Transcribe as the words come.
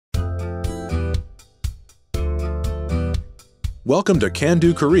Welcome to Can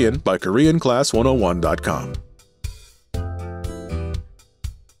Do Korean by KoreanClass101.com.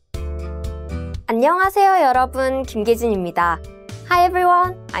 안녕하세요, 여러분. 김계진입니다. Hi,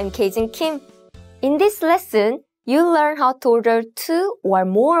 everyone. I'm Kejin Kim. In this lesson, you'll learn how to order two or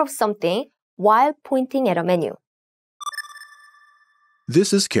more of something while pointing at a menu.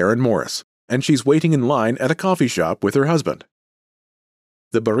 This is Karen Morris, and she's waiting in line at a coffee shop with her husband.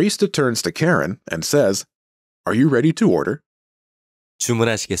 The barista turns to Karen and says, "Are you ready to order?"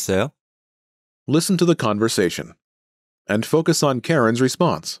 주문하시겠어요? Listen to the conversation and focus on Karen's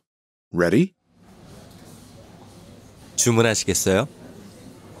response. Ready? 주문하시겠어요?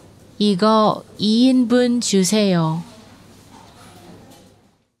 이거 2인분 주세요.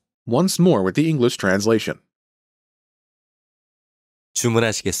 Once more with the English translation.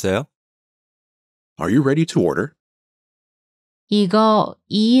 주문하시겠어요? Are you ready to order? 이거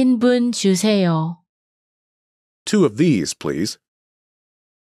 2인분 주세요. Two of these, please.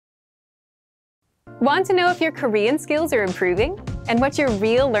 Want to know if your Korean skills are improving and what your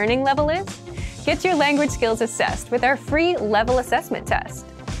real learning level is? Get your language skills assessed with our free level assessment test.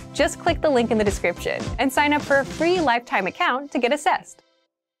 Just click the link in the description and sign up for a free lifetime account to get assessed.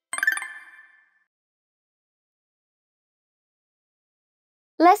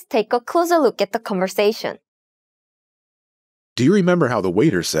 Let's take a closer look at the conversation. Do you remember how the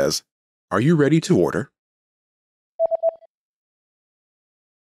waiter says, "Are you ready to order?"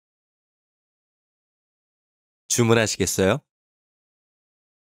 주문하시겠어요?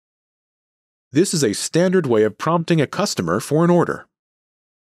 This is a standard way of prompting a customer for an order.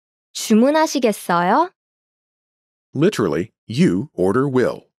 주문하시겠어요? Literally, you order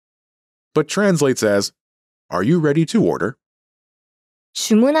will, but translates as, "Are you ready to order?"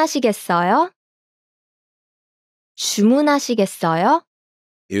 주문하시겠어요? 주문하시겠어요?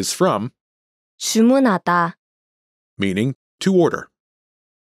 is from, 주문하다, meaning to order.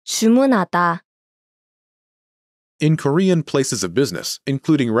 주문하다. In Korean places of business,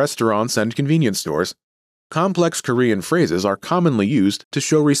 including restaurants and convenience stores, complex Korean phrases are commonly used to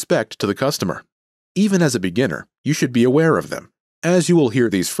show respect to the customer. Even as a beginner, you should be aware of them, as you will hear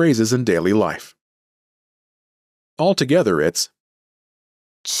these phrases in daily life. Altogether, it's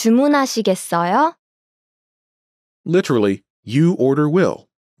주문하시겠어요? literally, you order will,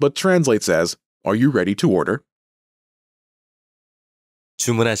 but translates as, "Are you ready to order?"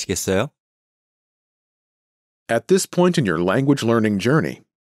 주문하시겠어요? At this point in your language learning journey,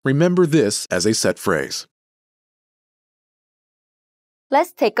 remember this as a set phrase.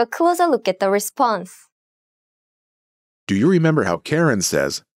 Let's take a closer look at the response. Do you remember how Karen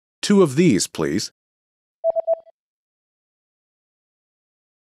says, "Two of these, please"?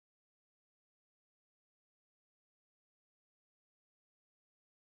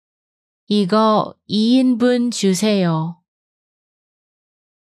 이거 2인분 주세요.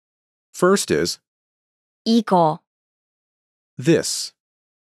 First is 이거, this.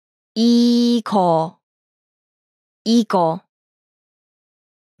 이거, 이거.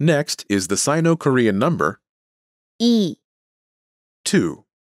 Next is the Sino-Korean number 이, 2.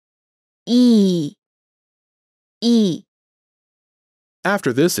 이.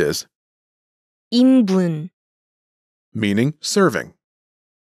 After this is 인분, meaning serving.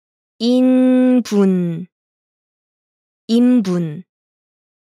 인분.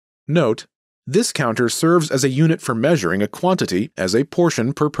 Note, this counter serves as a unit for measuring a quantity as a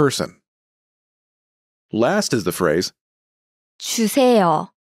portion per person. Last is the phrase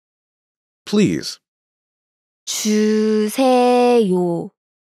주세요, please. 주세요,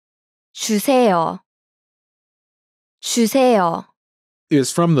 주세요.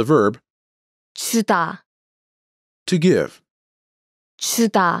 Is from the verb 주다, to give.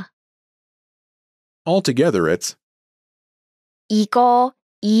 주다. Altogether, it's 이거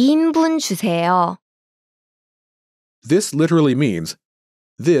 2인분 주세요. this literally means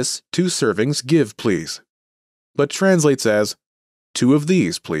this 2 servings give, please, but translates as 2 of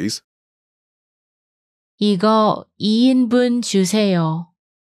these, please. 이거 2인분 주세요.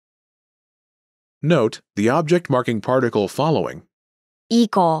 Note, the object marking particle following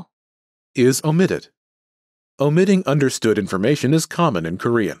이거, is omitted. Omitting understood information is common in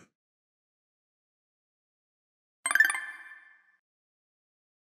Korean.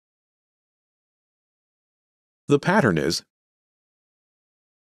 The pattern is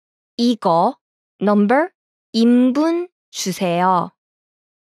이거, number, 인분 주세요.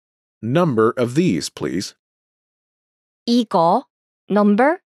 number of these, please. 이거,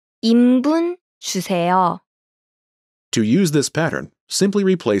 number, 인분 주세요. To use this pattern, simply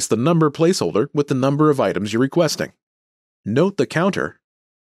replace the number placeholder with the number of items you're requesting. Note the counter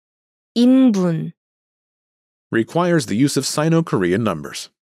인분, requires the use of Sino-Korean numbers.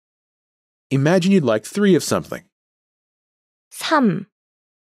 Imagine you'd like 3 of something. 3,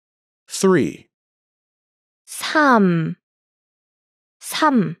 3. 3,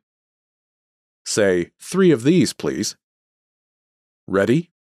 3. Say, 3 of these, please.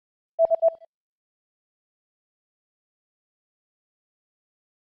 Ready?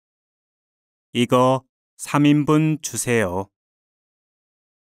 이거 3인분 주세요.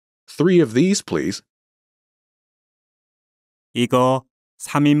 3 of these, please. 이거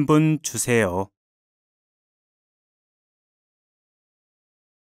 3인분 주세요.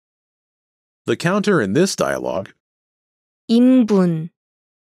 The counter in this dialogue, 인분,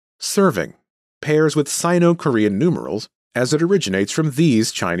 serving, pairs with Sino-Korean numerals as it originates from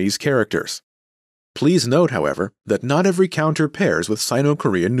these Chinese characters. Please note, however, that not every counter pairs with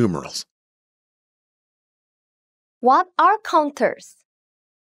Sino-Korean numerals. What are counters?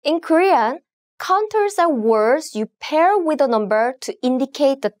 In Korean, counters are words you pair with a number to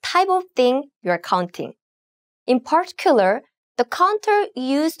indicate the type of thing you are counting. In particular, the counter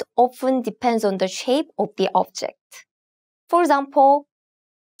used often depends on the shape of the object. For example,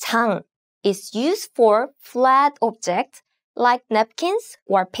 장 is used for flat objects like napkins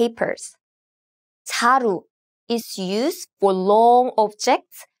or papers. 자루 is used for long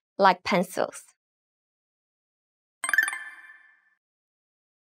objects like pencils.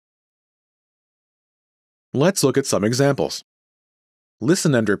 Let's look at some examples.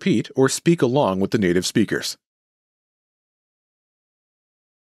 Listen and repeat or speak along with the native speakers.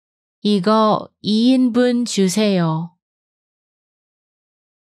 이거 2인분 주세요.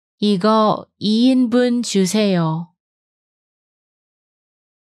 이거 2인분 주세요.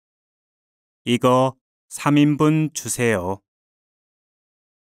 이거 3인분 주세요.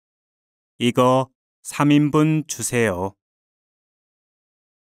 이거 3인분 주세요.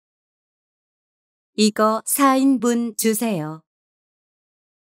 이거 4인분 주세요.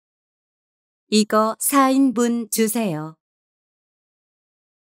 이거 4인분 주세요.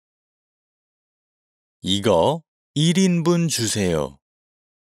 이거 1인분 주세요.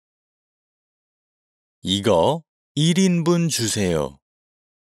 이거 1인분 주세요.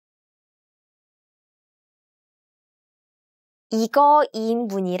 이거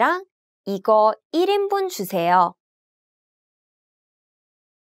 2인분이랑 이거 1인분 주세요.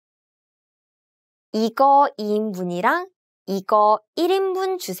 이거 2인분이랑 이거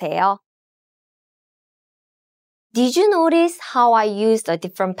 1인분 주세요. Did you notice how I used a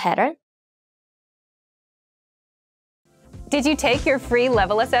different pattern? Did you take your free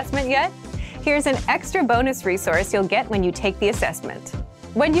level assessment yet? Here's an extra bonus resource you'll get when you take the assessment.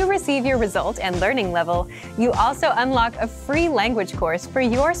 When you receive your result and learning level, you also unlock a free language course for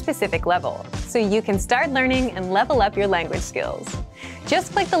your specific level, so you can start learning and level up your language skills.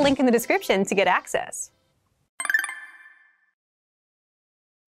 Just click the link in the description to get access.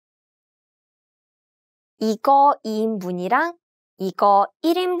 이거 2인분이랑 이거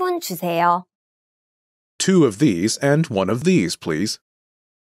 1인분 주세요. 2 of these and 1 of these, please.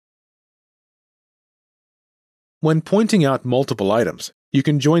 When pointing out multiple items, you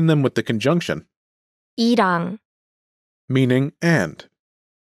can join them with the conjunction, 이랑, meaning and.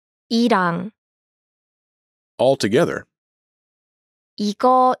 이랑. Altogether,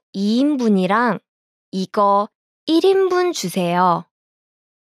 이거 2인분이랑 이거 1인분 주세요.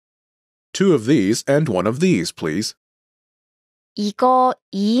 2 of these and 1 of these, please. 이거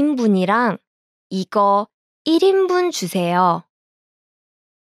 2인분이랑 이거 1인분 주세요.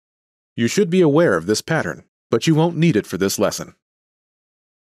 You should be aware of this pattern, but you won't need it for this lesson.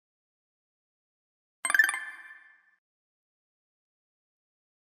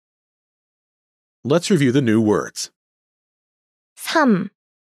 Let's review the new words. 3,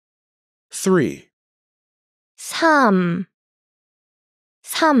 3, 3,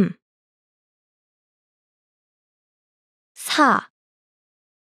 3. 4,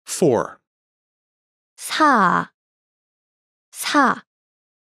 4, 4, 4.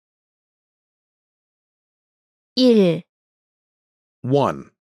 1,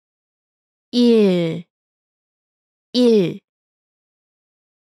 1, 1, 1.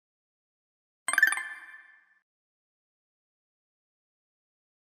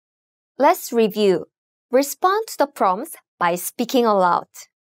 Let's review. Respond to the prompts by speaking aloud.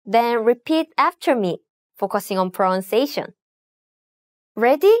 Then repeat after me, focusing on pronunciation.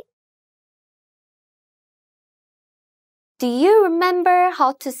 Ready? Do you remember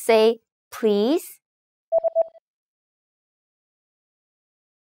how to say please?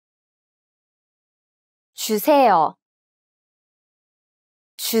 주세요.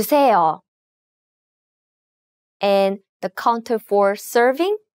 주세요. And the counter for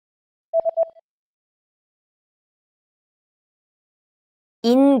serving?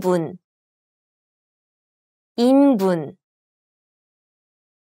 인분, 인분.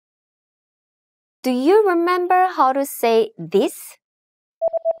 Do you remember how to say this?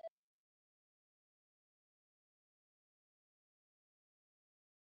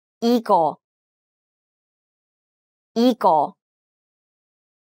 이거, 이거.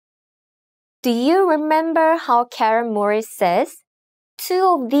 Do you remember how Karen Morris says, 2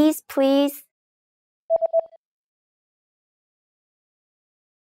 of these, please?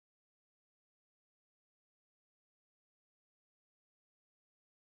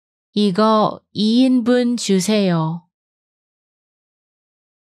 이거 2인분 주세요.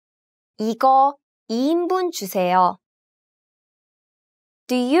 이거 2인분 주세요.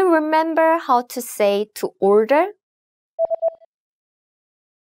 Do you remember how to say to order?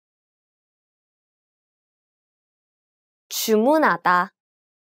 주문하다,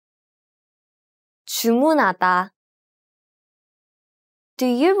 주문하다. Do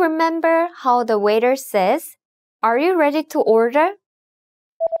you remember how the waiter says, "Are you ready to order?"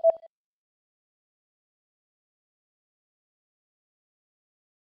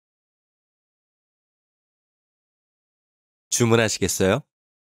 주문하시겠어요?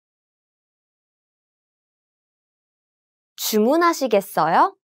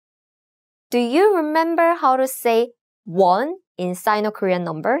 주문하시겠어요? Do you remember how to say one in Sino-Korean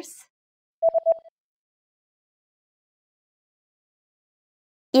numbers?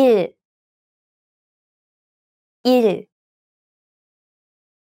 1, 1.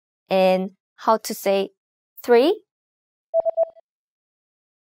 And how to say 3?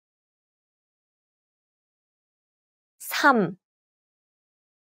 3,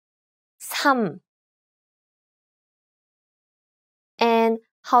 3. And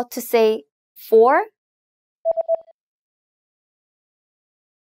how to say 4?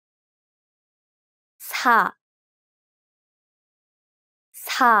 4,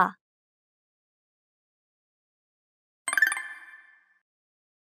 4.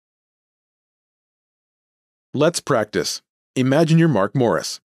 Let's practice. Imagine you're Mark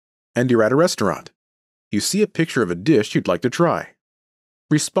Morris, and you're at a restaurant. You see a picture of a dish you'd like to try.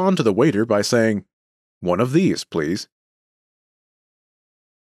 Respond to the waiter by saying, "One of these, please."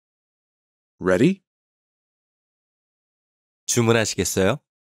 Ready? 주문하시겠어요?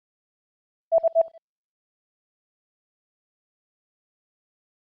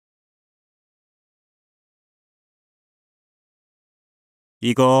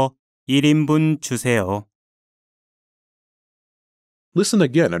 이거 1인분 주세요. Listen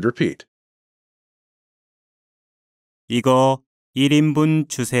again and repeat. 이거 1인분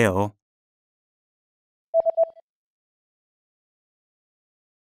주세요.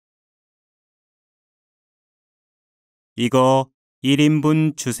 이거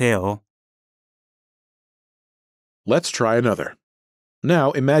 1인분 주세요. Let's try another.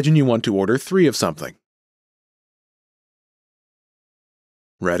 Now imagine you want to order 3 of something.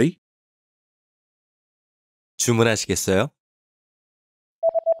 Ready? 주문하시겠어요?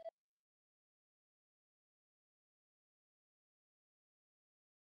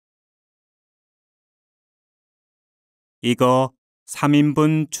 이거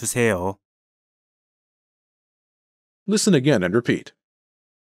 3인분 주세요. Listen again and repeat.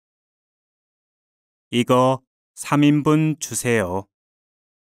 이거 3인분 주세요.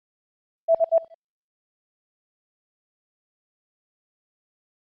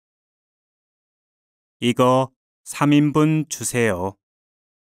 이거 3인분 주세요.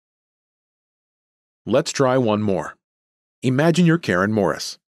 Let's try one more. Imagine you're Karen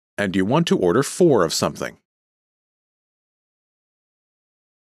Morris, and you want to order 4 of something.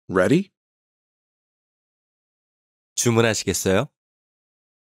 Ready? 주문하시겠어요?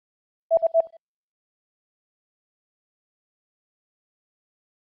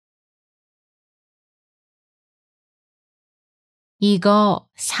 이거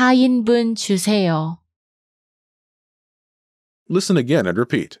 4인분 주세요. Listen again and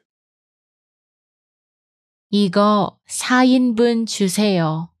repeat. 이거 4인분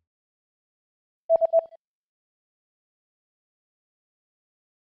주세요.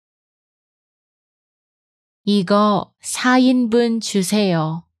 이거 4인분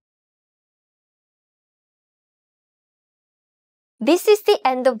주세요. This is the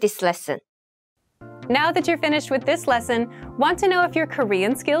end of this lesson. Now that you're finished with this lesson, want to know if your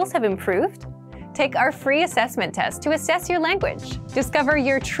Korean skills have improved? Take our free assessment test to assess your language, discover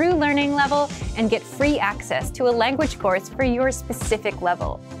your true learning level, and get free access to a language course for your specific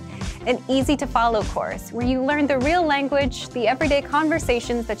level. An easy-to-follow course where you learn the real language, the everyday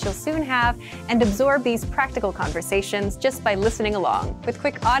conversations that you'll soon have, and absorb these practical conversations just by listening along, with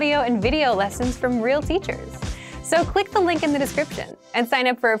quick audio and video lessons from real teachers. So click the link in the description and sign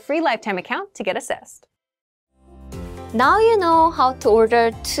up for a free lifetime account to get assessed. Now you know how to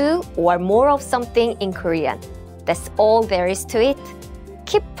order two or more of something in Korean. That's all there is to it.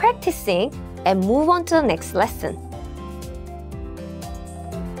 Keep practicing and move on to the next lesson.